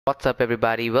What's up,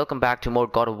 everybody? Welcome back to more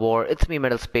God of War. It's me,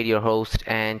 Metal Spade, your host,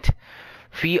 and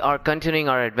we are continuing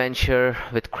our adventure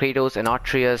with Kratos and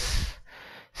Atreus.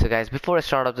 So guys, before I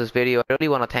start off this video, I really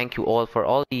want to thank you all for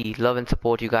all the love and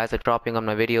support you guys are dropping on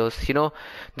my videos.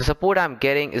 The support I'm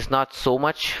getting is not so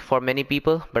much for many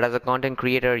people, but as a content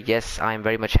creator, yes, I'm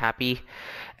very much happy.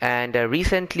 And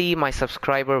recently, my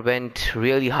subscriber went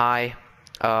really high.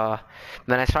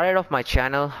 When I started off my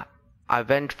channel, I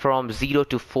went from 0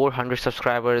 to 400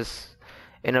 subscribers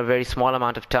in a very small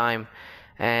amount of time,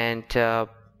 and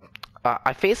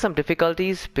I faced some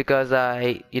difficulties because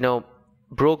I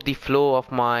broke the flow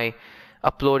of my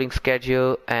uploading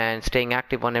schedule and staying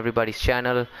active on everybody's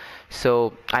channel.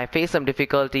 So I faced some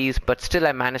difficulties, but still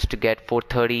I managed to get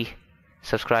 430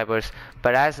 subscribers.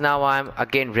 But as now I'm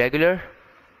again regular,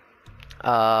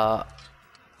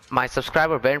 my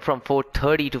subscriber went from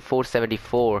 430 to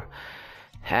 474.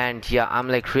 And yeah, I'm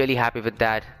like really happy with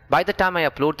that. By the time I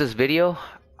upload this video,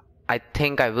 I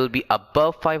think I will be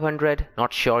above 500,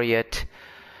 not sure yet,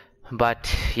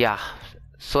 but yeah,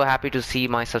 so happy to see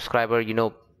my subscriber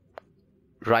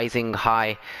rising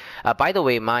high. By the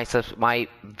way, my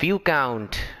view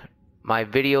count, my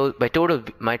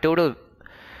total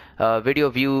video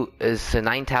view is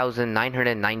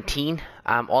 9,919.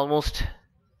 I'm almost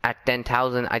at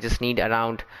 10,000. I just need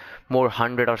around more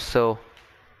 100 or so.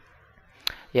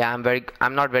 Yeah, I'm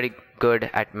not very good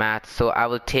at math, so I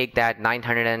will take that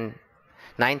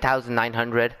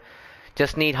 9,900.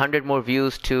 Just need 100 more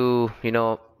views to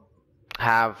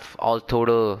have all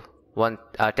total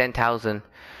 10,000.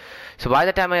 So by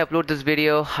the time I upload this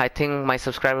video, I think my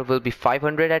subscriber will be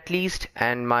 500 at least,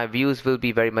 and my views will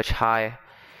be very much high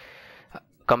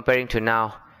comparing to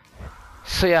now.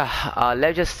 So yeah,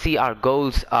 let's just see our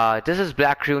goals. This is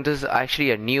Black Rune. This is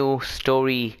actually a new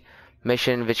story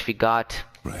mission which we got.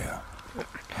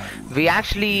 We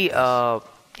actually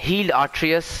healed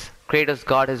Atreus. Kratos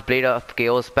got his Blade of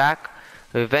Chaos back.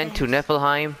 We went to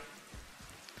Niflheim.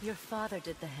 Your father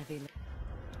did the heavy.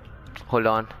 Hold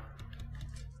on.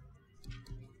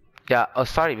 Yeah, oh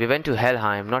sorry, we went to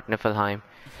Helheim, not Niflheim.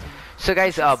 So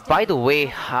guys, by the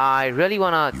way, I really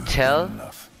wanna tell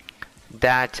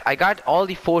that I got all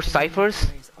the 4 ciphers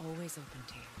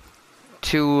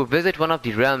to visit one of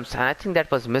the realms, and I think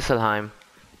that was Misselheim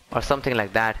or something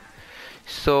like that.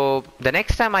 So the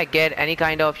next time I get any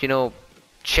kind of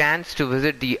chance to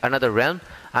visit another realm,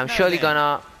 I'm surely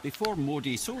gonna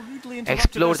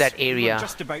explore that area,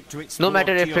 no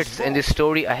matter if it's in the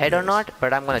story ahead or not,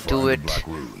 but I'm gonna do it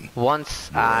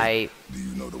once I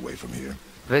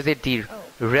visit the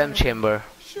realm chamber.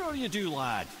 Sure you do,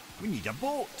 lad. We need a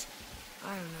boat.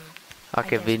 I don't know.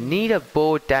 Okay, we need a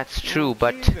boat, that's true,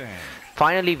 but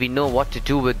finally we know what to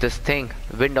do with this thing,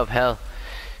 Wind of Hell.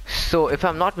 So if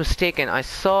I'm not mistaken, I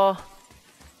saw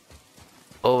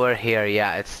over here,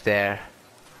 yeah, it's there.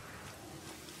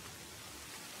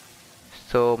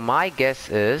 So my guess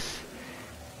is,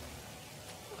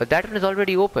 but that one is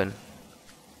already open.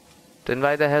 Then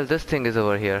why the hell this thing is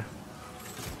over here?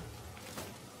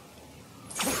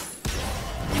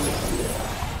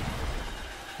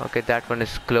 Okay, that one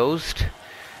is closed.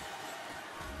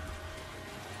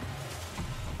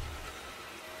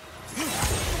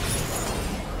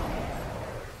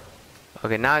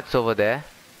 Okay, now it's over there.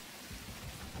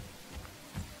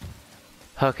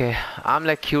 Okay, I'm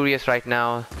like curious right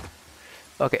now.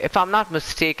 Okay, if I'm not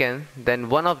mistaken, then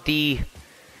one of the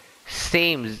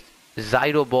same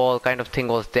Zyro ball kind of thing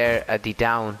was there at the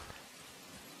down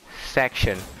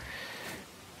section.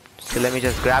 So let me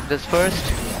just grab this first.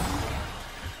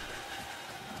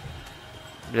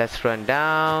 Let's run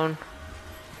down.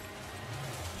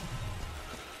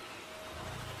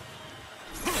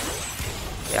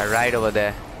 Yeah, right over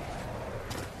there.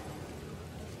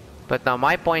 But now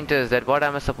my point is that what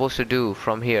am I supposed to do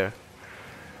from here?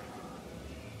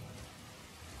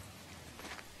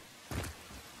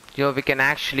 We can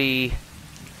actually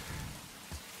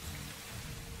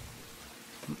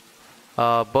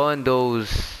burn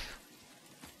those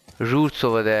roots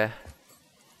over there.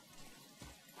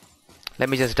 Let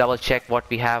me just double check what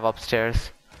we have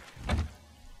upstairs.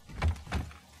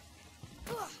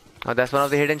 Oh, that's one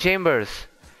of the hidden chambers.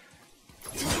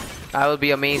 I will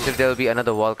be amazed if there will be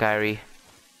another Valkyrie.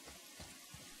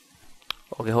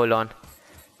 Okay, hold on.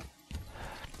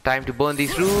 Time to burn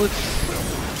these roots.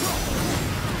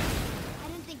 I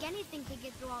didn't think anything could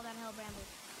get through all that hell bramble.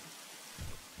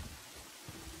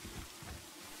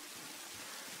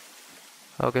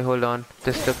 Okay, hold on.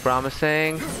 This looks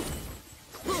promising.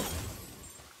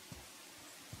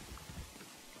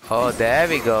 Oh, there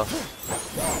we go.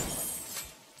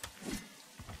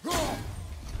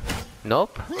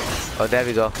 Nope. Oh, there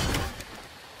we go.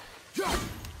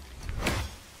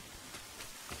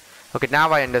 Okay,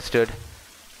 now I understood.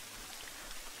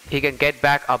 He can get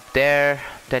back up there,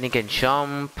 then he can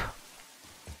jump.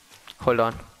 Hold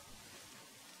on.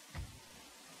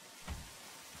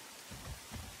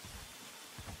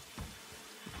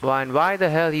 And why the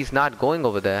hell he's not going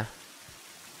over there?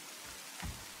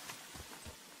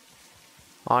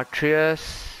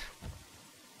 Atreus.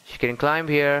 She can climb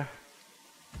here.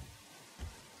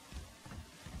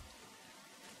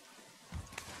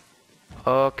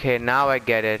 Okay, now I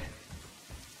get it.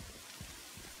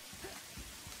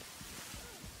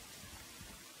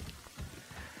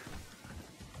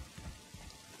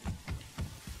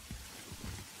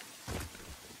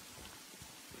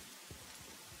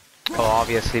 Oh,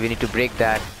 obviously we need to break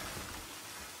that.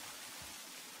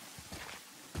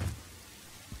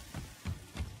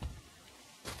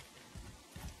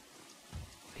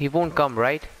 He won't come,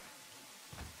 right?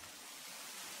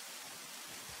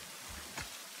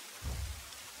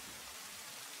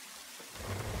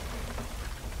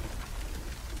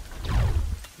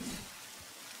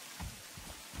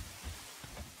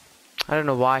 I don't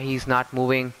know why he's not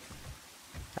moving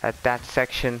at that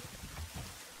section.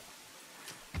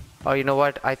 Oh, you know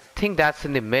what? I think that's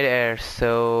in the mid-air,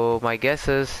 so my guess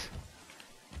is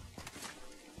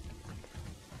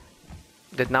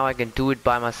that now I can do it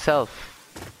by myself.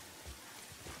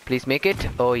 Please make it.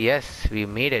 Oh yes, we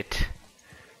made it.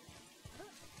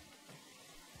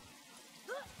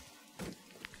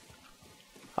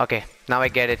 Okay, now I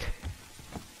get it.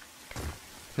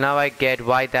 Now I get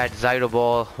why that gyro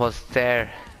ball was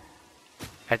there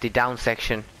at the down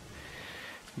section.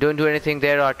 Don't do anything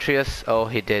there, Atreus. Oh,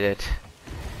 he did it.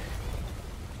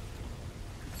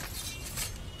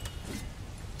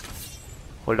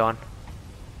 Hold on.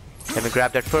 Let me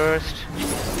grab that first.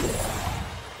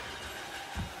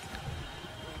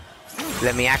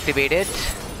 Let me activate it.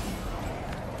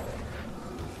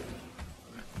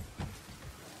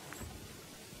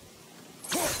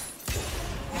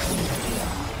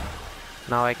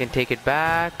 Now I can take it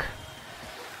back.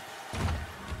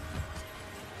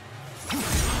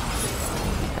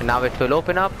 And now it will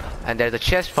open up and there's a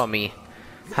chest for me.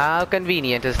 How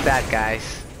convenient is that,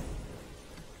 guys?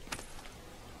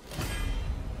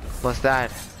 What's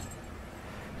that?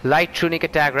 Light Tunic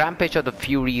Attack, Rampage of the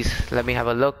Furies. Let me have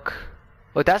a look.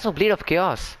 Oh, that's no Blade of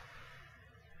Chaos.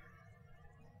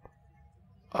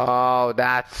 Oh,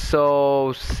 that's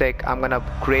so sick. I'm gonna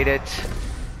upgrade it.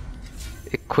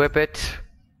 Equip it.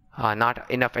 Not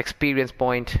enough experience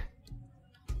point.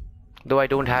 Though I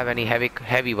don't have any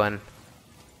heavy one.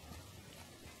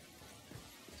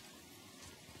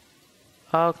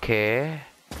 Okay.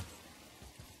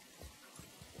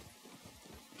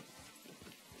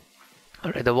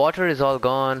 Alright, the water is all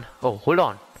gone. Oh, hold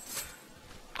on.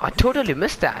 I totally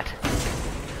missed that.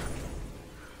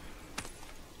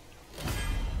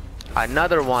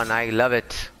 Another one, I love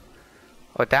it.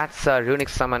 Oh, that's a runic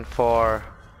summon for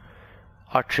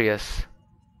Atreus.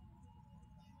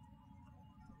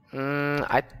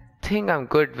 I think I'm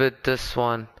good with this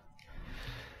one.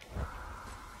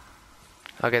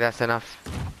 Okay, that's enough.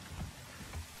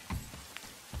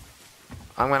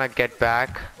 I'm gonna get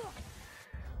back.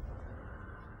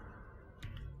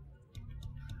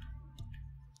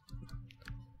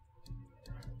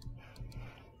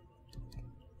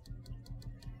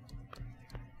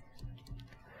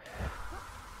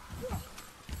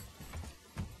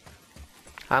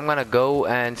 I'm gonna go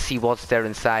and see what's there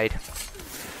inside.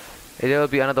 There will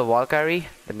be another Valkyrie,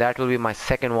 and that will be my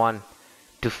second one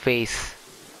to face.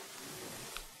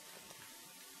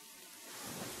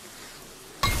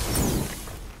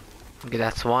 Okay,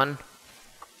 that's one.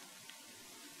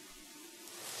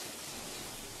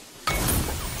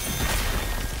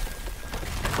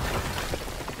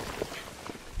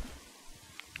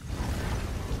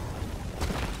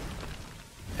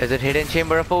 Is it Hidden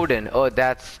Chamber of Odin? Oh,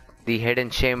 that's the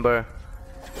Hidden Chamber.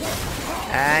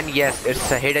 And yes,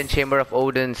 it's a Hidden Chamber of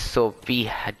Odin, so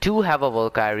we do have a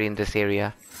Valkyrie in this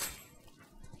area.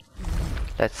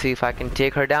 Let's see if I can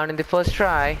take her down in the first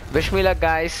try. Wish me luck,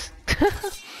 guys.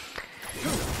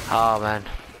 Oh man.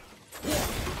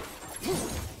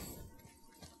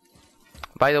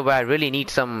 By the way, I really need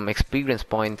some experience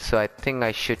points, so I think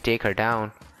I should take her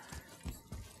down.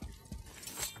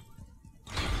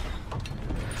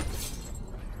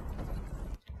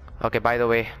 Okay, by the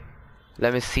way,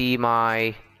 let me see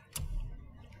my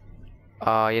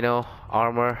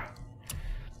armor.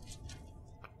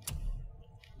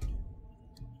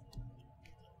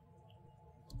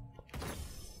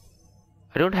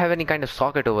 I don't have any kind of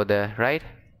socket over there, right?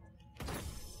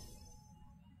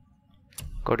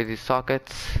 Go to the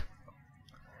sockets.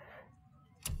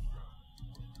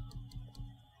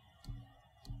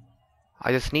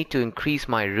 I just need to increase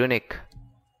my runic.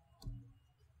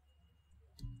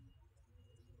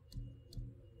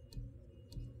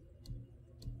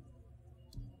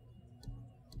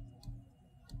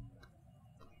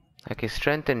 Okay,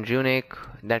 strength and runic,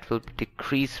 that will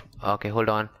decrease. Okay, hold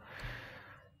on.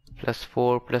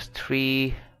 +4,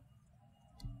 +3.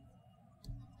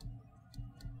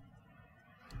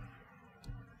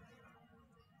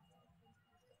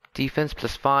 Defense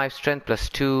 +5, strength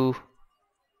 +2.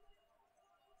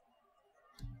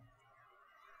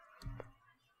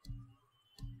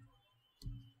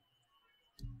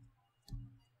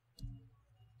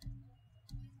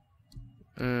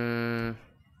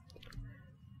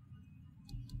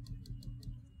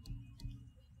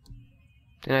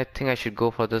 Then I think I should go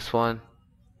for this one.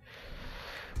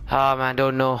 Ah man,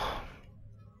 don't know.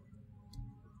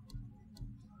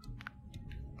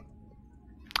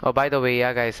 Oh, by the way,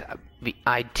 yeah guys,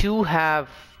 I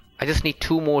just need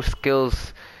 2 more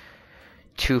skills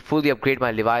to fully upgrade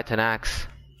my Leviathan axe.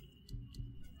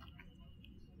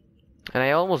 And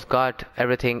I almost got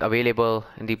everything available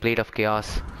in the Blade of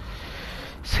Chaos.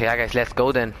 So yeah guys, let's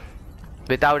go then.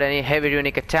 Without any heavy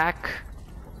runic attack,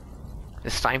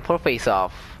 it's time for face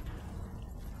off.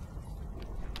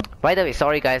 By the way,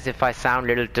 sorry guys if I sound a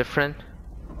little different.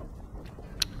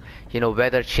 You know,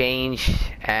 weather change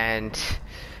and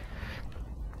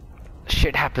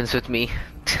shit happens with me.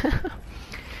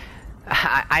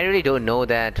 I really don't know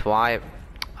that why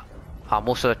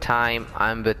most of the time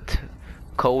I'm with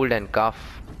cold and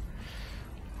cough.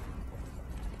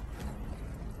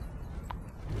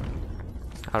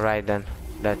 Alright then,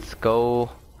 let's go.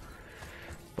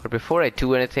 But before I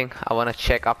do anything, I want to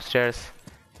check upstairs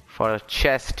for a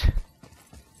chest.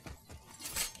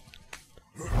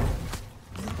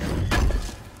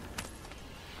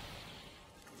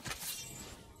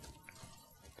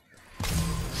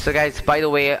 So guys, by the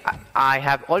way, I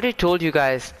have already told you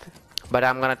guys, but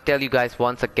I'm gonna tell you guys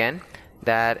once again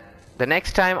that the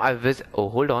next time I visit... Oh,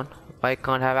 hold on. Why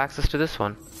can't I have access to this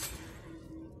one?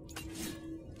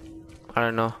 I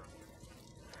don't know.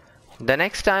 The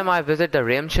next time I visit the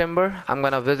Realm Chamber, I'm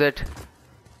gonna visit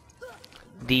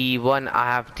the one I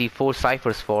have the 4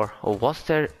 ciphers for. Oh, what's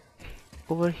there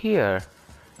over here?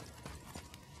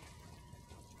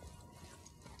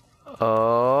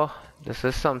 Oh, this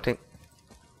is something.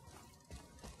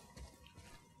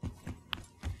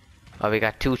 Oh, we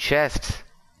got 2 chests.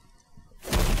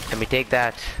 Let me take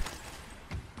that.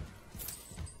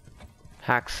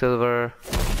 Hack silver.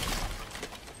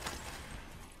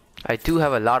 I do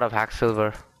have a lot of hack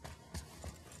silver.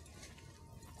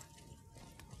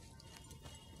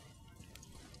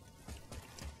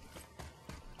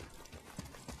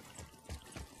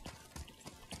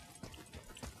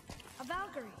 A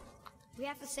Valkyrie. We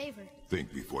have to save her.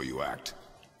 Think before you act.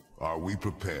 Are we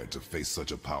prepared to face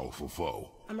such a powerful foe?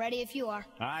 I'm ready if you are.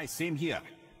 Aye, same here.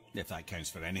 If that counts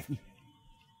for anything.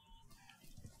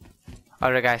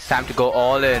 Alright guys, time to go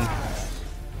all in.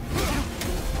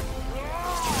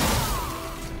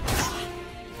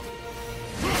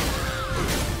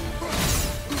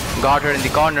 Got her in the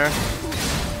corner.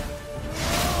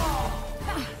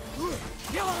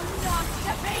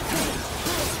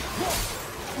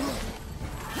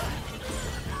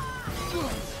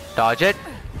 Dodge it.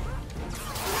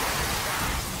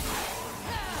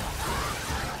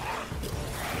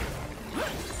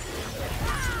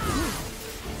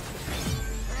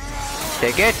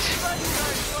 Take it.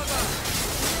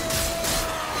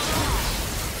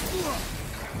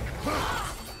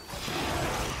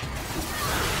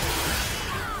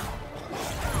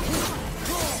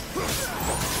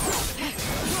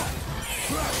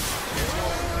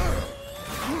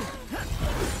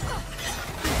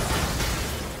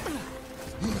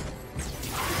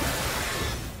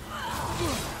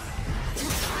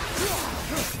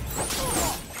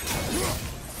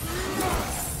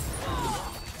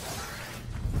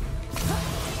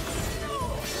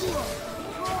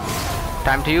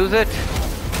 Time to use it.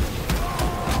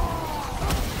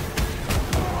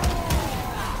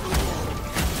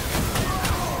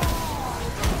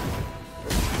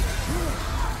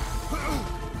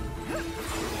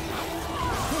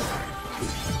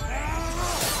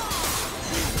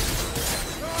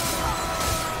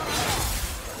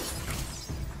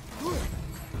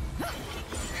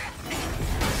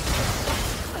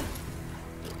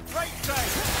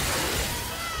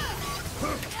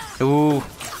 Ooh.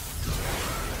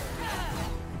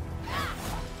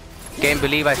 Can't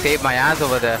believe I saved my ass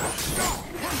over there.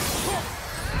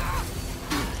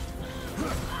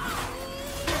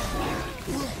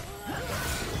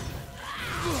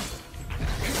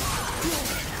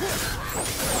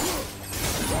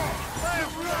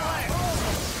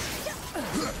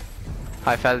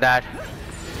 I felt that.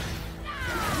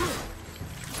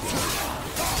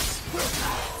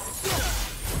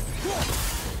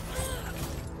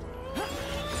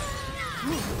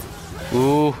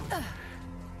 Ooh.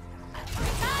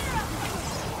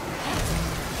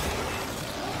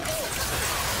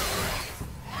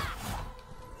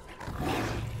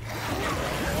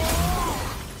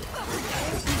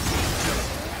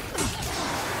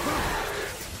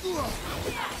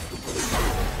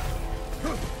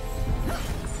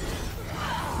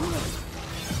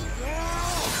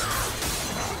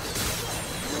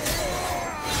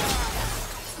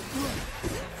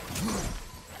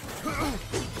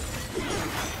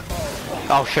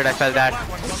 Oh shit, I felt that.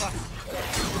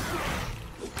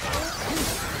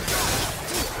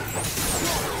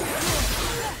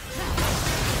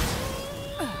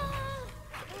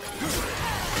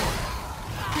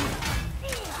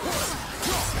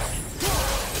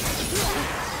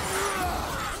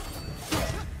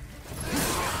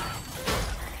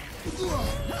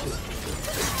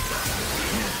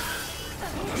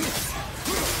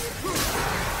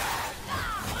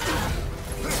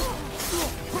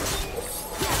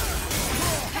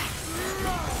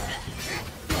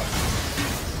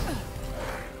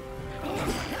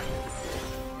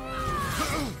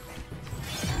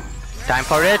 Time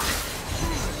for it.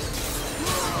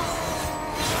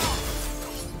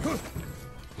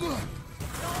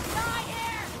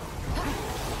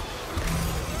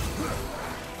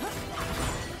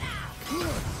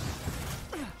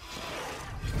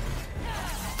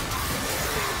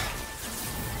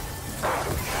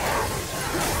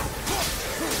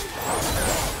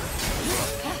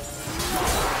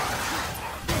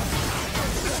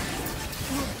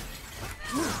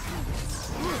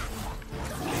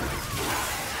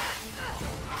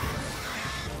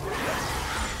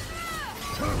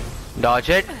 Dodge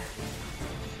it.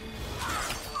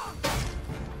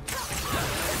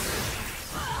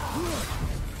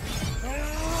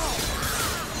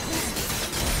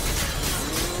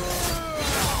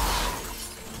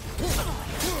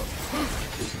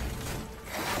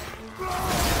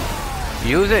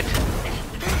 Use it.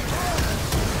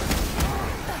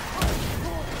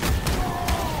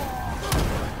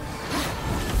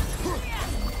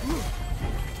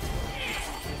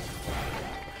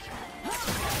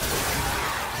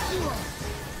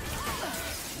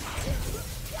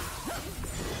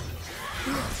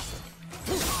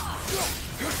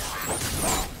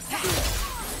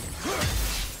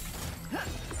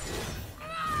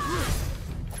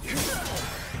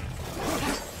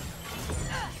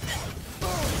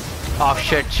 Oh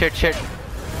shit, shit, shit.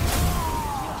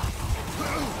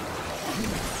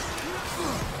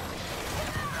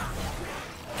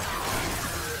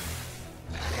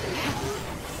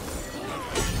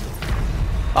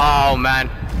 Oh man.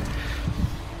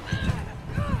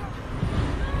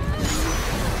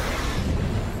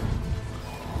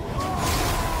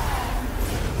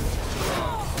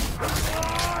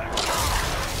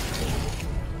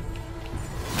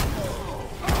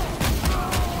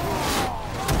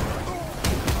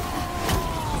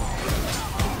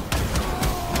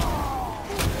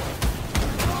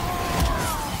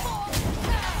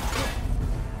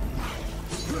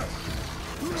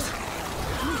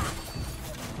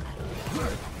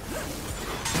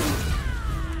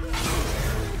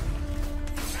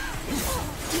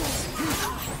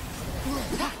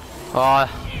 Oh.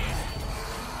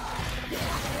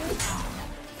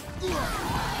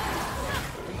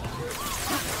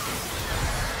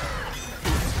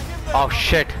 Oh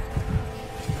shit.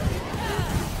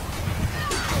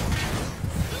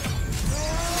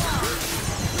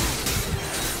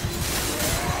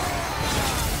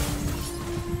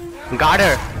 Got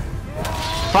her.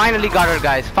 Finally got her,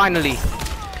 guys. Finally.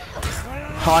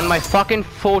 On my fucking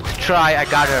 4th try, I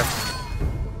got her.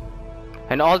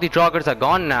 And all the joggers are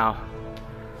gone now.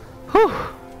 Whew.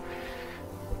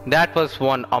 That was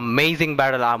one amazing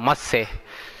battle, I must say.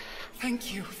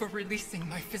 Thank you for releasing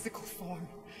my physical form.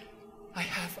 I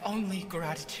have only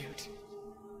gratitude.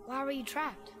 Why were you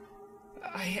trapped?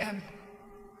 I am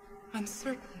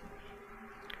uncertain.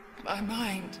 My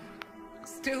mind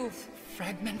still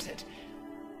fragmented.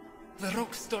 The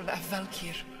Rokstol of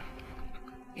Valkyrie.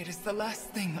 It is the last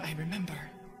thing I remember.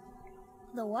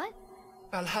 The what?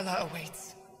 Valhalla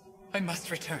awaits. I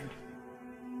must return.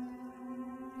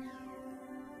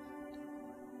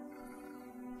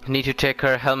 Need to take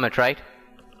her helmet, right?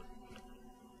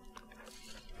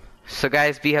 So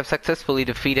guys, we have successfully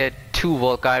defeated 2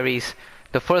 Valkyries.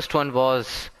 The first one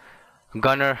was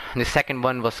Gunnar, and the second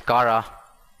one was Kara.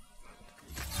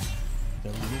 The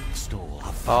stole.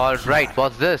 Alright,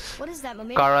 what's this? What is that,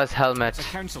 Mimir? Kara's helmet. It's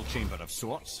a council chamber of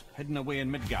sorts, hidden away in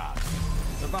Midgard.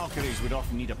 The Valkyries would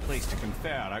often need a place to confer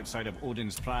outside of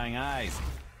Odin's prying eyes.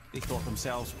 They thought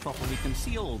themselves properly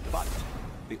concealed, but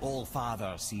the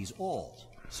All-Father sees all,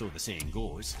 so the saying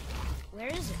goes. Where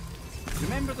is it?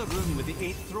 Remember the room with the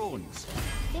 8 thrones?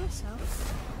 I think so.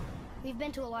 We've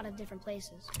been to a lot of different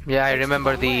places. Yeah, I It's to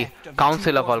remember the left of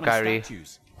Council two of Northman Valkyrie.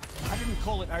 statues. I didn't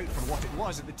call it out for what it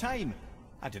was at the time.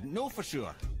 I didn't know for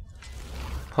sure.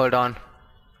 Hold on.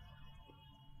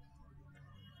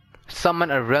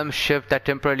 Summon a realm shift that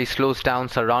temporarily slows down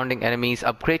surrounding enemies.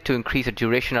 Upgrade to increase the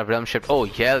duration of realm shift. Oh,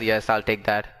 hell yes, I'll take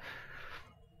that.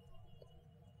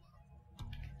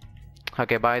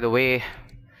 Okay, by the way,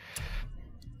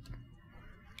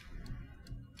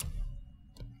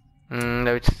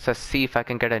 let's just see if I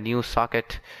can get a new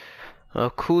socket.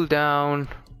 Cooldown.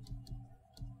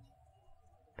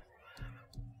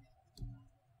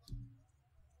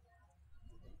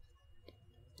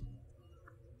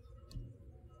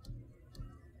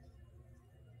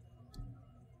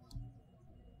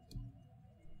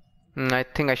 I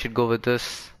think I should go with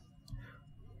this.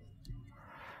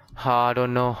 I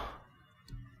don't know.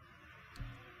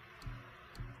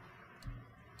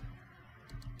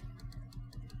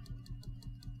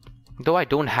 Though I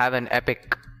don't have an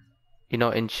epic,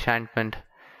 enchantment.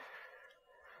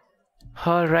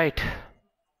 Alright.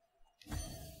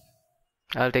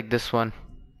 I'll take this one.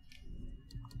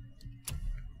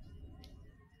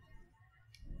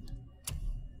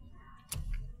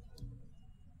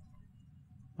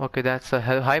 Okay, that's a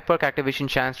high perk activation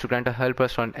chance to grant a health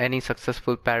burst on any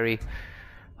successful parry.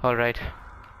 Alright.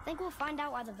 Think we'll find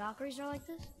out why the Valkyries are like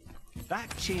this?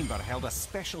 That chamber held a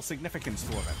special significance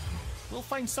for them. We'll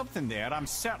find something there, I'm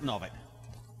certain of it.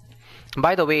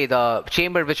 By the way, the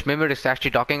chamber which Mimir is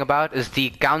actually talking about is the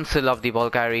Council of the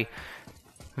Valkyrie,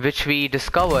 which I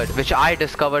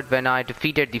discovered when I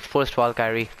defeated the first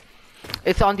Valkyrie.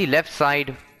 It's on the left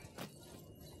side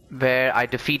where I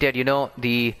defeated, not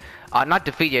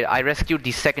defeated, I rescued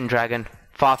the second dragon,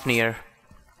 Fafnir.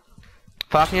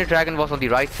 Fafnir dragon was on the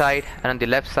right side, and on the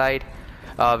left side,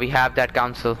 we have that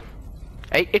council.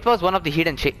 It was one of the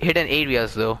hidden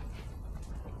areas though.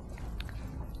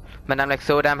 Man, I'm like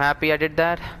so damn happy I did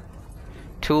that.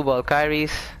 2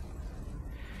 Valkyries.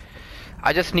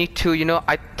 I just need to,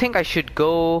 I think I should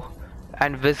go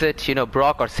and visit,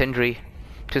 Brock or Sindri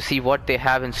to see what they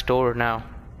have in store now.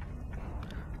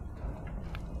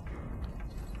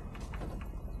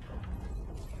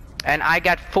 And I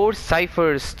got 4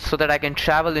 ciphers so that I can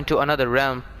travel into another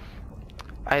realm.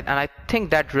 And I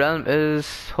think that realm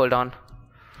is... hold on.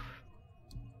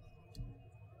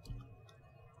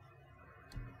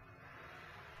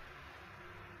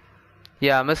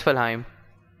 Yeah, Muspelheim.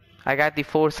 I got the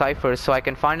 4 ciphers so I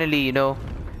can finally,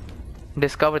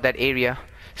 discover that area.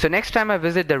 So next time I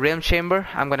visit the realm chamber,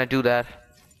 I'm gonna do that.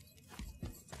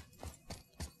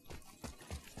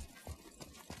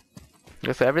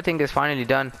 Okay, so everything is finally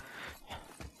done.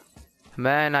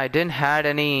 Man, I didn't had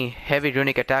any heavy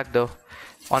runic attack though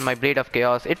on my Blade of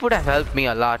Chaos. It would have helped me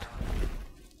a lot.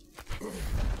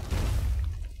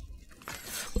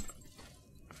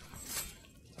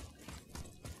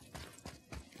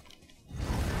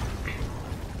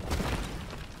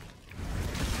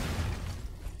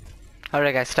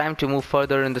 Alright guys, time to move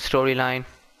further in the storyline.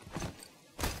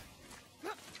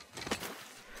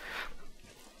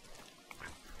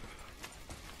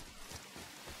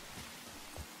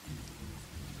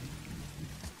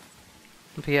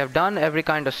 We have done every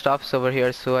kind of stuffs over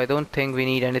here, so I don't think we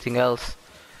need anything else.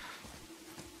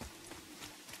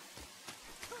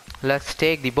 Let's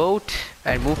take the boat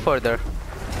and move further.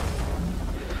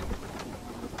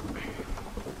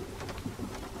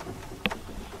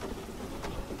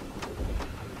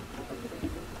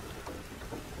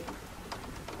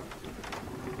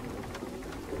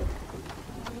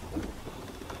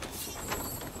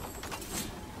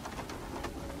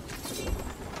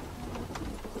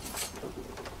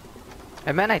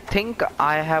 And man, I think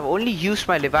I have only used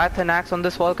my Leviathan axe on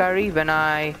this Valkyrie when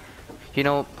I,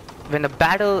 when the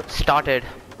battle started.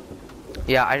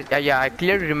 Yeah, I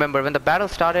clearly remember when the battle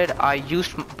started. I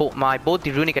used both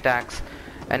the runic attacks,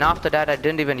 and after that I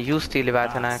didn't even use the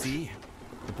Leviathan axe. See?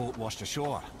 The boat washed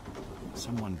ashore.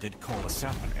 Someone did call a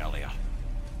serpent earlier.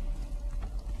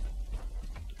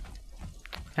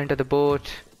 Enter the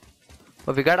boat.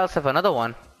 Oh, we got ourselves another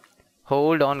one.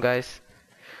 Hold on, guys.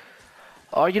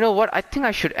 Or you know what? I think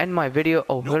I should end my video.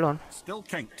 Oh, No, hold on. still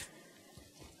kinked.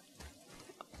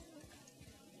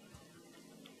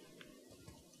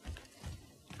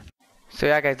 So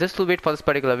yeah, guys, this will be it for this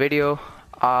particular video.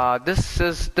 This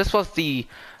was the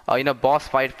boss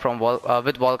fight from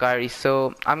with Valkyrie.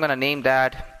 So I'm gonna name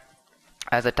that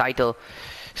as a title.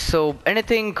 So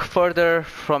anything further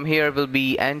from here will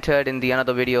be entered in the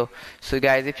another video. So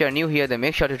guys, if you're new here, then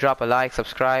make sure to drop a like,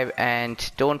 subscribe, and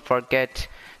don't forget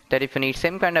that if you need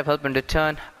some kind of help in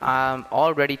return, I'm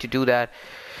all ready to do that.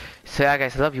 So yeah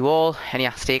guys, I love you all, and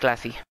yeah, stay classy.